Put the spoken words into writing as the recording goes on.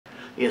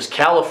Is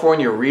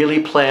California really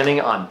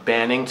planning on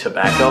banning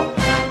tobacco?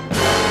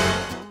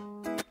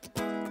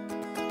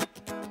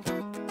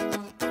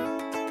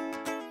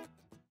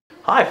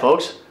 Hi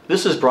folks,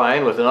 this is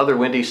Brian with another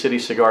Windy City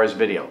Cigars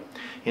video.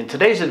 In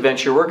today's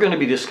adventure, we're going to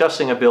be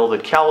discussing a bill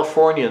that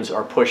Californians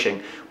are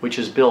pushing, which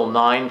is Bill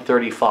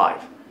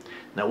 935.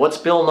 Now what's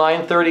Bill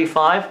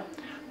 935?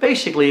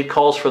 Basically, it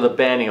calls for the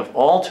banning of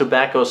all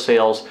tobacco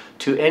sales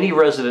to any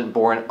resident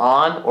born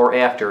on or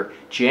after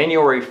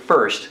January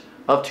 1st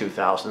of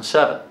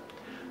 2007.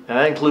 Now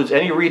that includes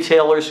any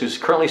retailers who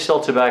currently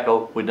sell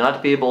tobacco would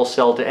not be able to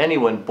sell to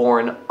anyone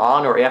born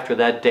on or after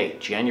that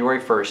date, January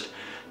 1st,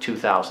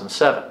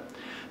 2007.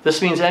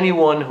 This means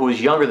anyone who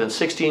is younger than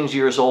 16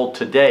 years old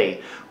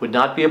today would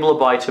not be able to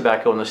buy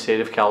tobacco in the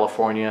state of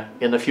California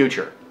in the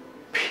future,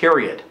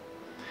 period.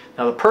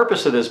 Now the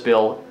purpose of this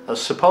bill,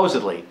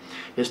 supposedly,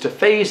 is to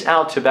phase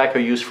out tobacco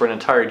use for an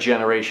entire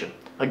generation.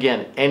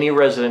 Again, any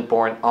resident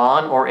born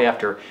on or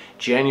after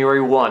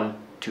January 1,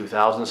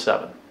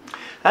 2007.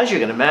 As you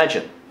can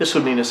imagine, this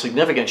would mean a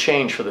significant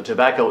change for the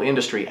tobacco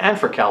industry and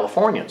for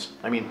Californians.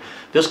 I mean,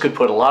 this could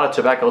put a lot of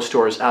tobacco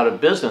stores out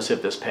of business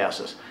if this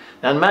passes.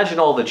 Now imagine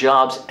all the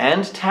jobs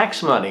and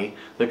tax money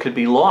that could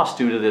be lost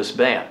due to this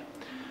ban.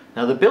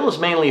 Now the bill is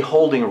mainly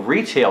holding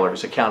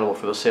retailers accountable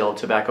for the sale of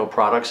tobacco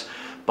products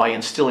by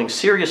instilling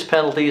serious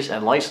penalties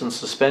and license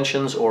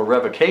suspensions or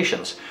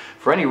revocations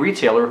for any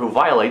retailer who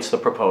violates the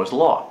proposed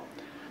law.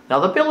 Now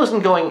the bill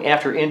isn't going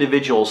after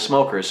individual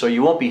smokers, so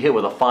you won't be hit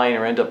with a fine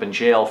or end up in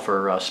jail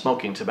for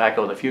smoking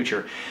tobacco in the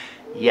future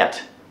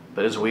yet.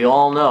 But as we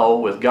all know,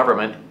 with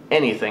government,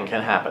 anything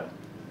can happen.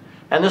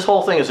 And this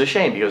whole thing is a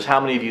shame, because how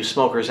many of you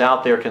smokers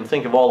out there can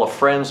think of all the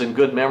friends and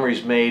good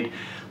memories made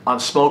on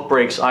smoke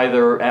breaks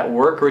either at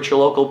work or at your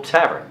local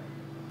tavern?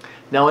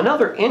 Now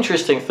another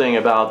interesting thing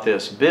about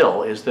this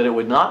bill is that it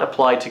would not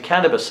apply to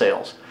cannabis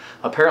sales.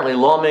 Apparently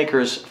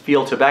lawmakers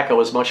feel tobacco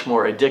is much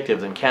more addictive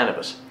than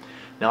cannabis.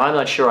 Now I'm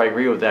not sure I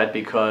agree with that,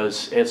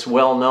 because it's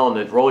well known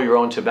that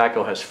roll-your-own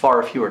tobacco has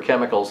far fewer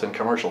chemicals than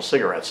commercial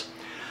cigarettes.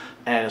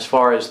 And as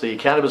far as the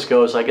cannabis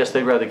goes, I guess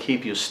they'd rather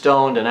keep you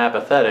stoned and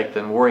apathetic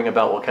than worrying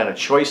about what kind of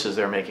choices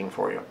they're making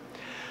for you.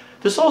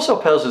 This also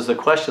poses the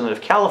question that if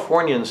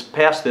Californians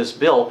pass this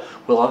bill,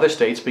 will other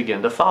states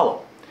begin to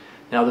follow?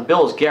 Now the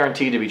bill is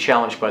guaranteed to be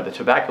challenged by the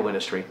tobacco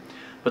industry,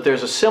 but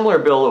there's a similar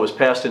bill that was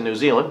passed in New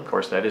Zealand. Of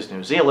course that is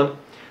New Zealand,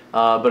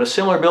 but a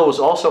similar bill was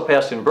also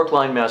passed in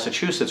Brookline,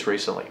 Massachusetts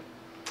recently.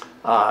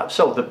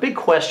 So the big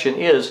question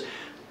is,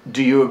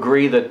 do you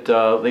agree that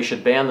they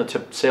should ban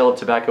the sale of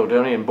tobacco to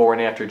anyone born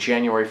after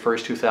January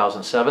 1st,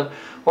 2007,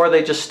 or are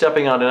they just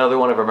stepping on another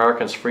one of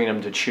Americans'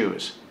 freedom to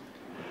choose?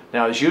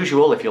 Now as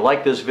usual, if you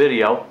like this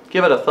video,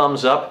 give it a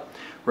thumbs up,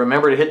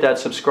 remember to hit that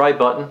subscribe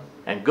button,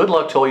 and good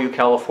luck to all you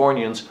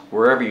Californians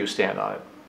wherever you stand on it.